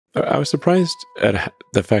I was surprised at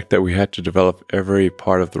the fact that we had to develop every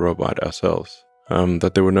part of the robot ourselves.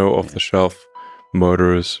 That there were no off-the-shelf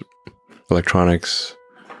motors, electronics,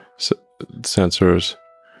 sensors.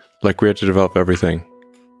 Like we had to develop everything.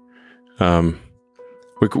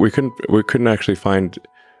 We couldn't actually find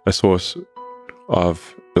a source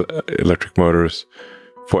of electric motors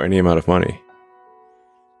for any amount of money.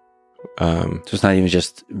 So it's not even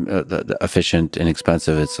just the efficient,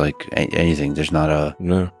 inexpensive. It's like anything. There's not a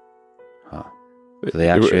no. Huh. So the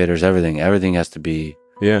actuators, everything has to be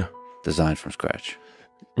designed from scratch.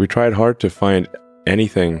 We tried hard to find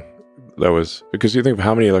anything that was, because you think of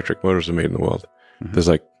how many electric motors are made in the world. Mm-hmm. There's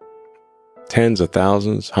like tens of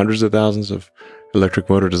thousands, hundreds of thousands of electric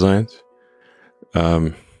motor designs.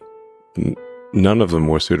 None of them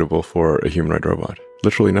were suitable for a humanoid robot.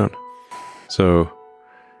 Literally none. So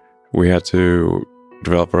we had to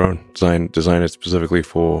develop our own, design it specifically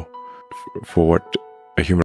for what a human